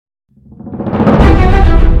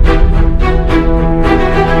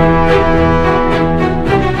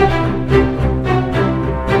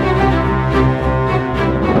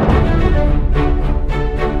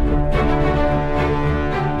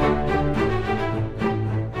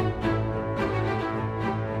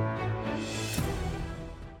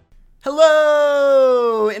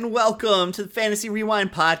welcome to the Fantasy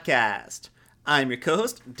Rewind podcast. I'm your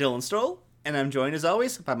co-host, Dylan Stoll, and I'm joined as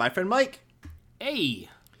always by my friend Mike. Hey!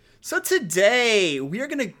 So today, we are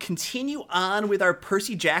going to continue on with our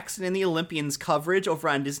Percy Jackson and the Olympians coverage over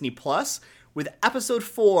on Disney Plus with episode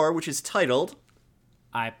 4, which is titled...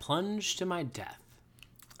 I Plunge to My Death.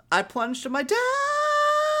 I Plunge to My Death!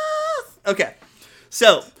 Okay,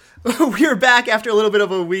 so... we're back after a little bit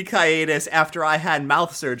of a week hiatus after I had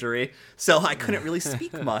mouth surgery, so I couldn't really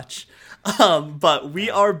speak much. But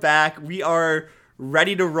we are back. We are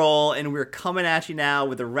ready to roll, and we're coming at you now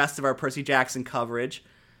with the rest of our Percy Jackson coverage.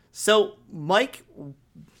 So, Mike,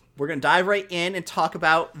 we're going to dive right in and talk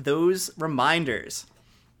about those reminders.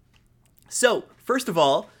 So, first of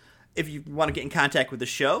all, if you want to get in contact with the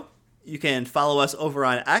show, you can follow us over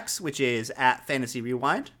on X, which is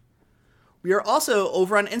 @FantasyRewind. We are also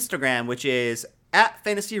over on Instagram, which is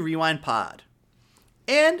 @FantasyRewindPod.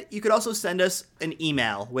 And you could also send us an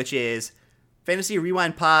email, which is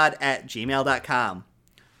fantasyrewindpod@gmail.com.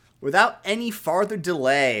 Without any farther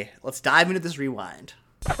delay, let's dive into this rewind.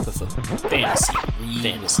 Fantasy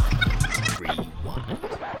Rewind.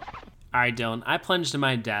 Alright, Dylan, I Plunge to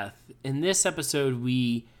My Death. In this episode,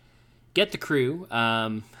 we get the crew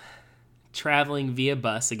traveling via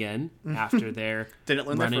bus again after their Didn't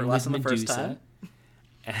learn their lesson the first time.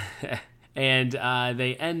 And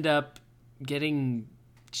they end up getting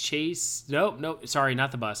chased. No, sorry,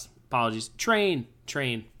 not the bus. Apologies. Train.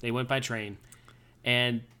 They went by train.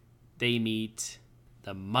 And they meet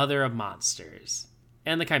the Mother of Monsters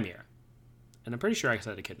and the Chimera. And I'm pretty sure I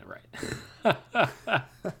said Echidna right.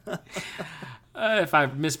 If I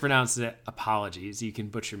mispronounced it, apologies. You can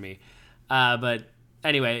butcher me. But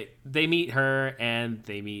anyway, they meet her and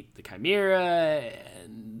they meet the Chimera,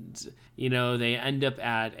 and, they end up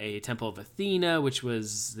at a Temple of Athena, which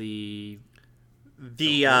was the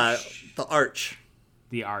Arch.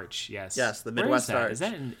 The Arch, yes. Yes, the Midwest Arch. Is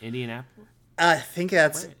that in Indianapolis? I think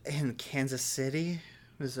that's in Kansas City,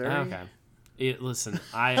 Missouri. Oh, okay. Listen,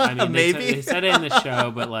 I mean, Maybe. they said it in the show,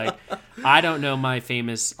 but, I don't know my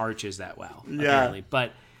famous arches that well, apparently.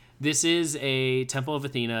 But this is a Temple of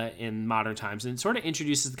Athena in modern times, and it sort of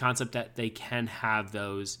introduces the concept that they can have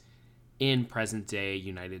those in present-day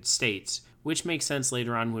United States, which makes sense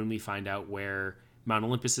later on when we find out where Mount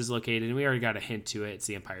Olympus is located, and we already got a hint to it. It's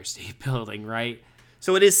the Empire State Building, right?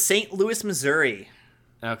 So it is St. Louis, Missouri.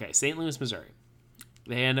 Okay, St. Louis, Missouri.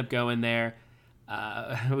 They end up going there.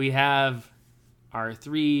 We have our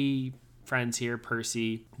three friends here,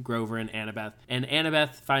 Percy, Grover, and Annabeth. And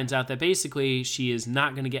Annabeth finds out that basically she is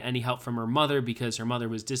not going to get any help from her mother because her mother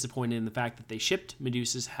was disappointed in the fact that they shipped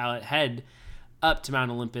Medusa's head up to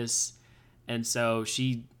Mount Olympus. And so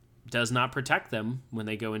she does not protect them when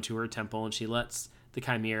they go into her temple, and she lets the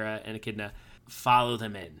Chimera and Echidna follow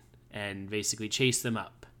them in and basically chase them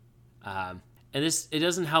up. And it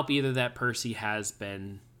doesn't help either that Percy has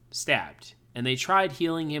been stabbed. And they tried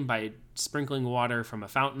healing him by sprinkling water from a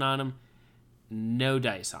fountain on him. No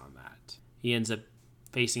dice on that. He ends up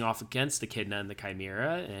facing off against Echidna and the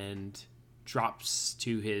Chimera and drops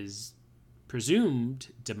to his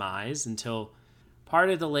presumed demise until part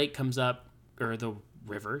of the lake comes up, or the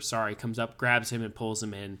river, comes up, grabs him and pulls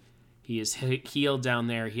him in. He is healed down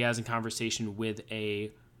there. He has a conversation with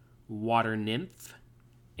a water nymph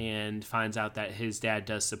and finds out that his dad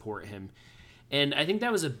does support him. And I think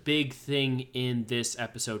that was a big thing in this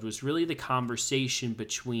episode, was really the conversation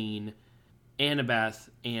between Annabeth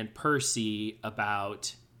and Percy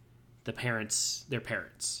about their parents.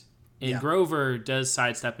 And Grover does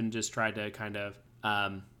sidestep and just try to kind of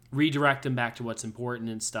redirect them back to what's important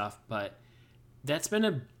and stuff. But that's been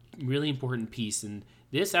a really important piece. And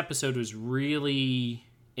this episode was really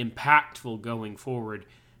impactful going forward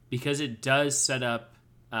because it does set up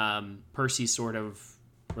Percy's sort of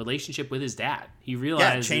relationship with his dad. He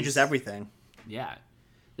realizes... it changes everything. Yeah.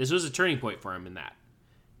 This was a turning point for him in that.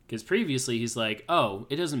 Because previously he's like, oh,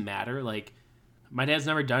 it doesn't matter. My dad's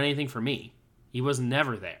never done anything for me. He was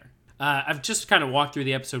never there. I've just kind of walked through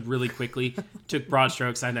the episode really quickly. Took broad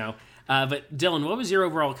strokes, I know. But Dylan, what was your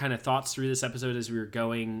overall kind of thoughts through this episode as we were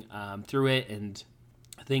going through it, and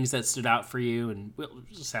things that stood out for you? And we'll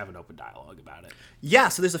just have an open dialogue about it. Yeah,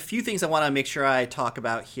 so there's a few things I want to make sure I talk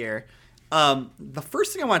about here. The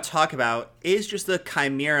first thing I want to talk about is just the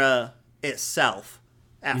Chimera itself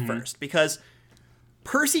at first, because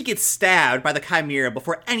Percy gets stabbed by the Chimera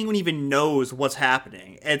before anyone even knows what's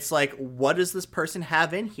happening. It's like, what does this person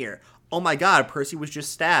have in here? Oh my god, Percy was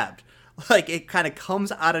just stabbed. It kind of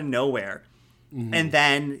comes out of nowhere. Mm-hmm. And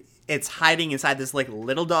then it's hiding inside this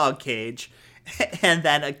little dog cage, and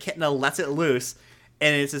then Echidna lets it loose,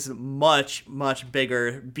 and it's this much, much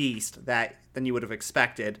bigger beast than you would have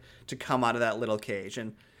expected to come out of that little cage.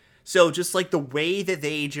 And so just like the way that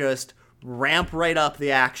they just ramp right up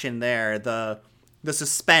the action there, the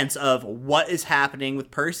suspense of what is happening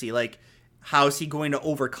with Percy, like how's he going to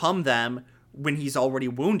overcome them when he's already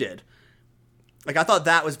wounded? Like, I thought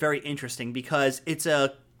that was very interesting because it's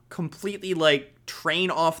a completely, like, train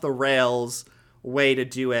off the rails way to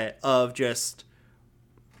do it, of just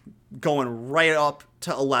going right up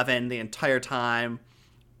to 11 the entire time,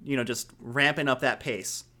 just ramping up that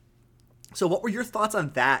pace. So what were your thoughts on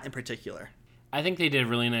that in particular? I think they did a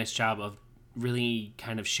really nice job of really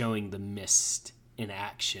kind of showing the mist in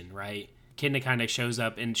action, right? Echidna kind of shows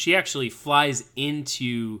up, and she actually flies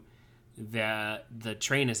into the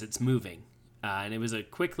train as it's moving. And it was a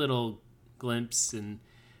quick little glimpse, and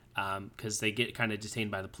because they get kind of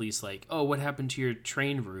detained by the police, like, oh, what happened to your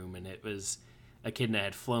train room? And it was Echidna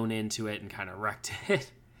had flown into it and kind of wrecked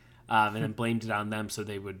it, and then blamed it on them so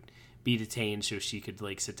they would be detained so she could,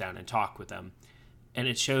 like, sit down and talk with them. And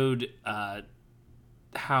it showed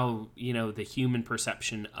how, the human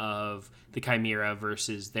perception of the Chimera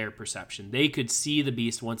versus their perception. They could see the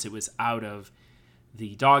beast once it was out of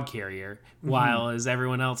the dog carrier, while as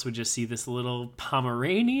everyone else would just see this little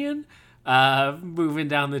Pomeranian moving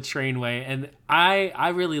down the trainway. And I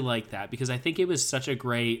really like that because I think it was such a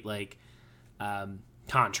great, like,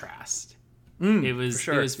 contrast. It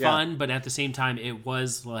was fun, but at the same time it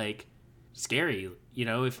was, like, scary.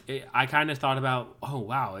 I kind of thought about, oh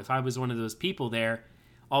wow, if I was one of those people there,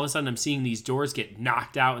 all of a sudden I'm seeing these doors get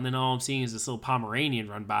knocked out, and then all I'm seeing is this little Pomeranian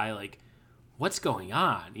run by, like, what's going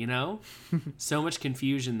on, So much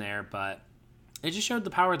confusion there, but it just showed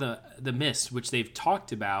the power of the mist, which they've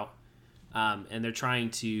talked about, and they're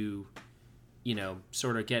trying to,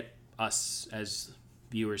 sort of get us as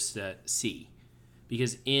viewers to see.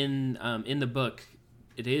 Because in the book,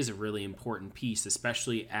 it is a really important piece,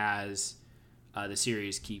 especially as the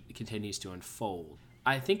series continues to unfold.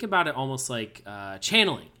 I think about it almost like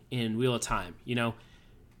channeling in Wheel of Time.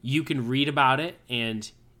 You can read about it, and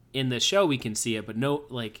in the show we can see it, but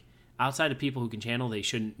outside of people who can channel,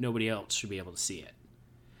 nobody else should be able to see it.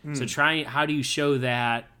 So how do you show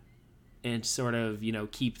that and sort of,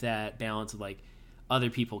 keep that balance of, like, other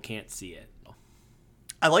people can't see it?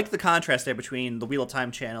 I like the contrast there between the Wheel of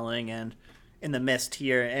Time channeling and In the Mist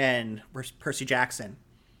here and Percy Jackson.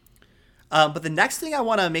 But the next thing I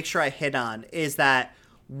want to make sure I hit on is that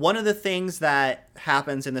one of the things that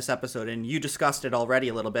happens in this episode, and you discussed it already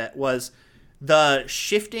a little bit, was the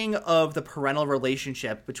shifting of the parental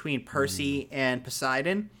relationship between Percy and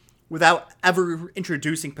Poseidon without ever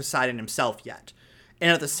introducing Poseidon himself yet.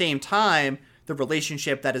 And at the same time, the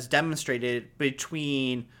relationship that is demonstrated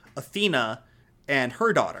between Athena and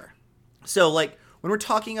her daughter. So, like, when we're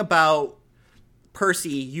talking about Percy,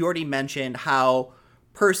 you already mentioned how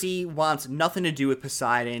Percy wants nothing to do with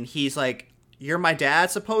Poseidon. He's like, you're my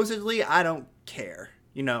dad, supposedly. I don't care.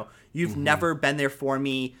 You've never been there for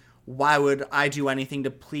me. Why would I do anything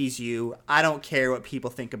to please you? I don't care what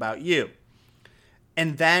people think about you.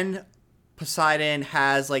 And then Poseidon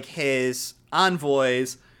has, like, his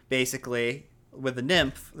envoys, basically, with the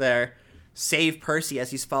nymph there, save Percy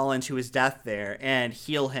as he's fallen to his death there and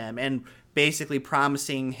heal him, and basically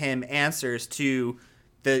promising him answers to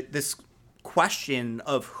this question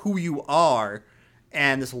of who you are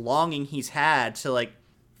and this longing he's had to, like,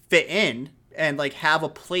 fit in and, like, have a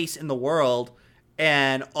place in the world.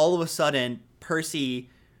 And all of a sudden, Percy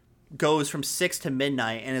goes from 6 to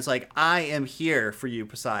midnight and is like, I am here for you,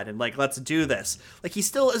 Poseidon. Like, let's do this. Like, he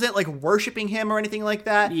still isn't, like, worshiping him or anything like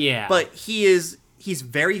that. Yeah. But he's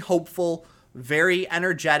very hopeful, very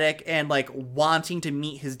energetic, and, like, wanting to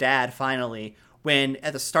meet his dad finally, when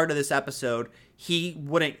at the start of this episode, he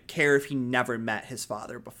wouldn't care if he never met his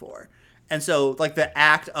father before. And so, like, the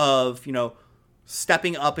act of,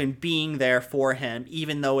 stepping up and being there for him,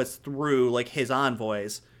 even though it's through, like, his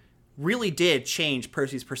envoys, really did change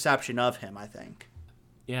Percy's perception of him, I think.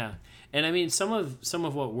 Yeah. And I mean, some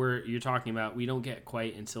of what you're talking about, we don't get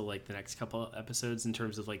quite until, like, the next couple of episodes in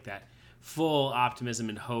terms of, like, that full optimism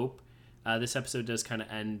and hope. This episode does kind of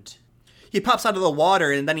end. He pops out of the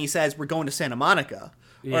water and then he says, we're going to Santa Monica,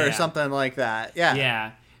 or something like that. Yeah.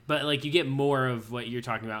 Yeah. But, like, you get more of what you're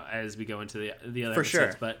talking about as we go into the other for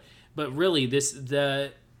episodes. Sure. But really, this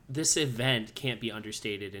event can't be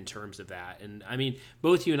understated in terms of that. And I mean,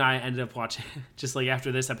 both you and I ended up watching, just like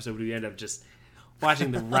after this episode, we ended up just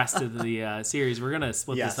watching the rest of the series. We're going to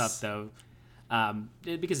split this up, though,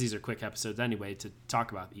 because these are quick episodes anyway to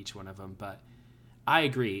talk about each one of them. But I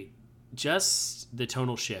agree. Just the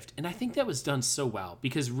tonal shift. And I think that was done so well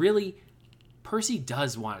because really, Percy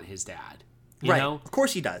does want his dad. You right. know? Of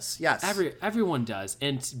course he does. Yes. Everyone does.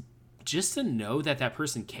 And just to know that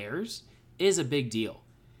person cares is a big deal.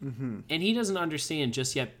 Mm-hmm. And he doesn't understand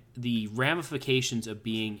just yet the ramifications of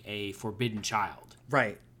being a forbidden child.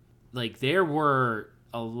 Right. Like, there were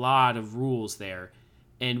a lot of rules there.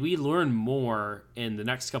 And we learn more in the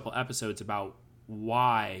next couple episodes about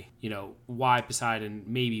why Poseidon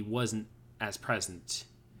maybe wasn't as present.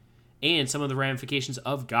 And some of the ramifications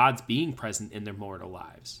of gods being present in their mortal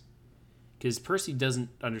lives. Because Percy doesn't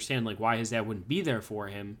understand, like, why his dad wouldn't be there for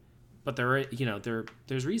him. But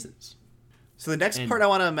there's reasons. So the next part I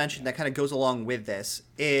want to mention that kind of goes along with this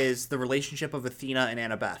is the relationship of Athena and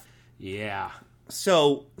Annabeth. Yeah.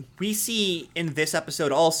 So we see in this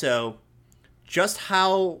episode also just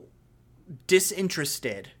how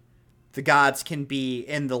disinterested the gods can be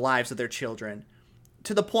in the lives of their children,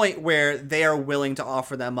 to the point where they are willing to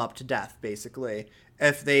offer them up to death, basically,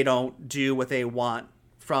 if they don't do what they want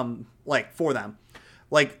for them.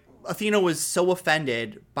 Like, Athena was so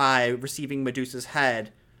offended by receiving Medusa's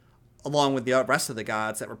head, along with the rest of the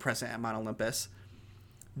gods that were present at Mount Olympus,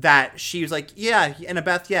 that she was like, yeah,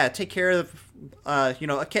 Annabeth, yeah, take care of,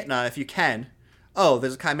 Echidna if you can. Oh,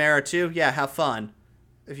 there's a chimera too? Yeah, have fun.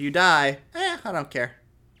 If you die, I don't care.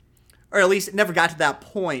 Or at least it never got to that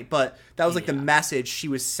point, but that was like the message she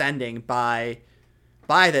was sending by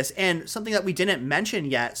this. And something that we didn't mention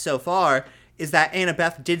yet so far is that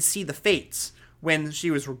Annabeth did see the fates when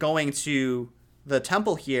she was going to the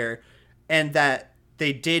temple here, and that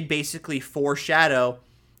they did basically foreshadow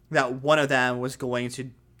that one of them was going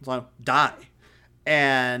to die.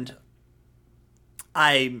 And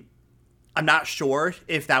I'm not sure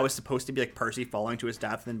if that was supposed to be like Percy falling to his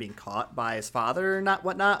death and then being caught by his father or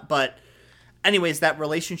whatnot. But anyways, that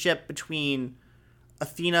relationship between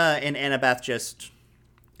Athena and Annabeth just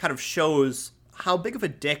kind of shows how big of a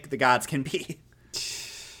dick the gods can be.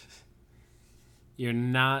 You're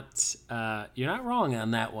not wrong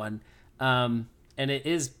on that one. And it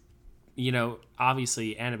is,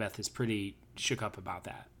 obviously Annabeth is pretty shook up about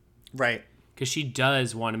that. Right. Because she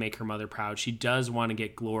does want to make her mother proud. She does want to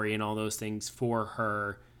get glory and all those things for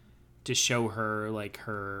her, to show her like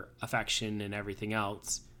her affection and everything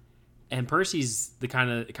else. And Percy's the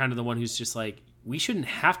kind of the one who's just like, we shouldn't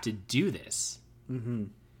have to do this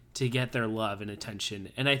to get their love and attention.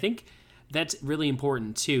 And I think that's really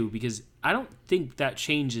important too, because I don't think that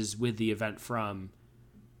changes with the event from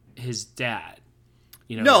his dad.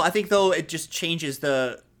 No, I think though it just changes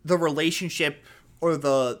the relationship, or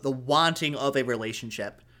the wanting of a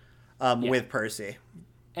relationship with Percy.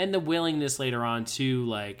 And the willingness later on to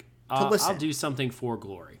like, I'll do something for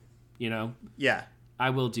glory, Yeah. I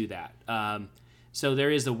will do that. So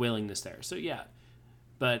there is a willingness there. So yeah.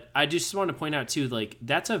 But I just want to point out too, like,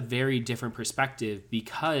 that's a very different perspective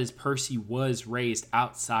because Percy was raised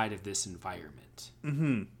outside of this environment.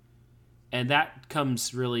 Mm-hmm. And that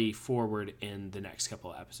comes really forward in the next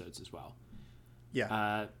couple of episodes as well.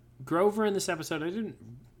 Yeah. Grover in this episode, I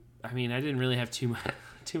didn't really have too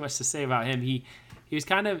much to say about him. He's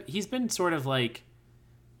been sort of like,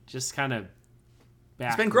 just kind of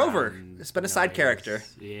background. It's been Grover. It's been a side character.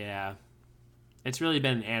 Yeah. It's really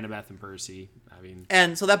been Annabeth and Percy.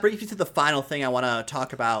 And so that brings me to the final thing I want to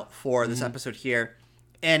talk about for this episode here.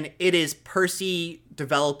 And it is Percy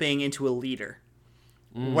developing into a leader.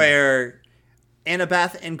 Where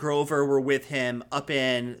Annabeth and Grover were with him up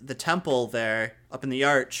in the temple there, up in the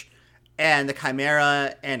arch. And the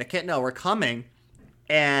Chimera and Echidna were coming.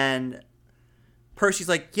 And Percy's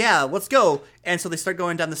like, yeah, let's go. And so they start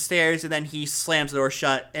going down the stairs, and then he slams the door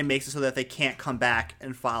shut and makes it so that they can't come back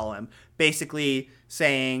and follow him. Basically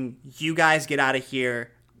saying, you guys get out of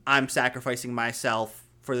here. I'm sacrificing myself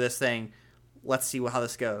for this thing. Let's see how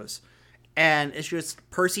this goes. And it's just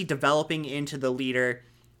Percy developing into the leader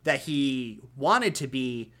that he wanted to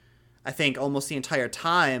be, I think, almost the entire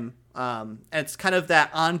time. And it's kind of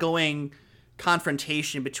that ongoing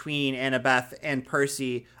confrontation between Annabeth and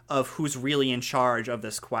Percy of who's really in charge of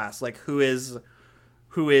this quest. Like, who is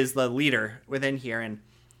the leader within here. And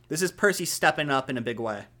this is Percy stepping up in a big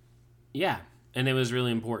way. Yeah, and it was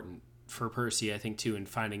really important for Percy, I think, too, in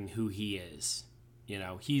finding who he is.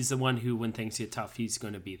 He's the one who, when things get tough, he's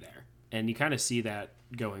going to be there. And you kind of see that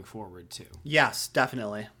going forward, too. Yes,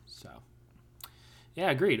 definitely. So,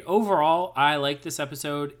 yeah, agreed. Overall, I like this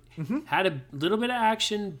episode. Had a little bit of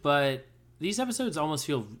action, but these episodes almost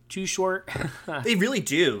feel too short. They really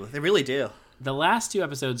do. They really do. The last two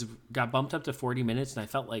episodes got bumped up to 40 minutes, and I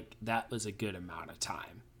felt like that was a good amount of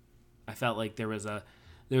time. I felt like there was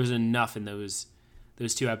enough in those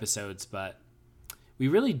two episodes, but we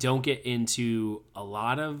really don't get into a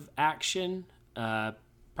lot of action.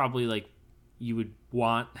 Probably like you would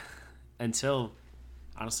want until,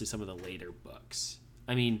 honestly, some of the later books.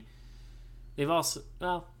 I mean, they've also...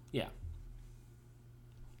 Well, yeah.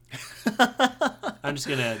 I'm just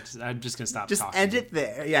gonna stop Just talking. end it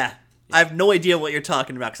there. Yeah. I have no idea what you're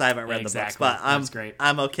talking about because I haven't read the books, but That's great.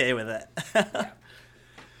 I'm okay with it. Yeah.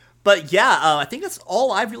 But yeah, I think that's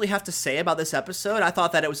all I really have to say about this episode. I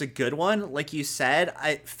thought that it was a good one. Like you said,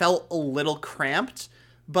 I felt a little cramped,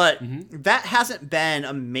 but that hasn't been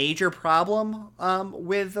a major problem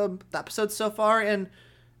with the episodes so far. And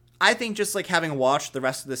I think just like having watched the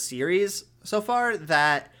rest of the series so far,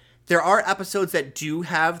 that there are episodes that do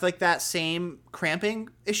have like that same cramping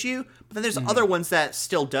issue, but then there's other ones that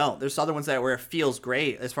still don't. There's other ones that where it feels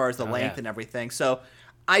great as far as the length and everything. So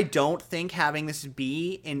I don't think having this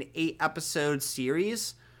be an 8-episode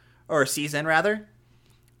series or season rather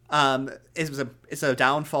is a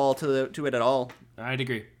downfall to it at all. I would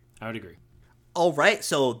agree. All right,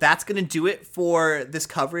 so that's going to do it for this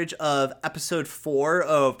coverage of episode 4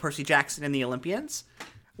 of Percy Jackson and the Olympians.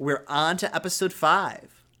 We're on to episode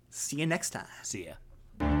 5. See you next time. See ya.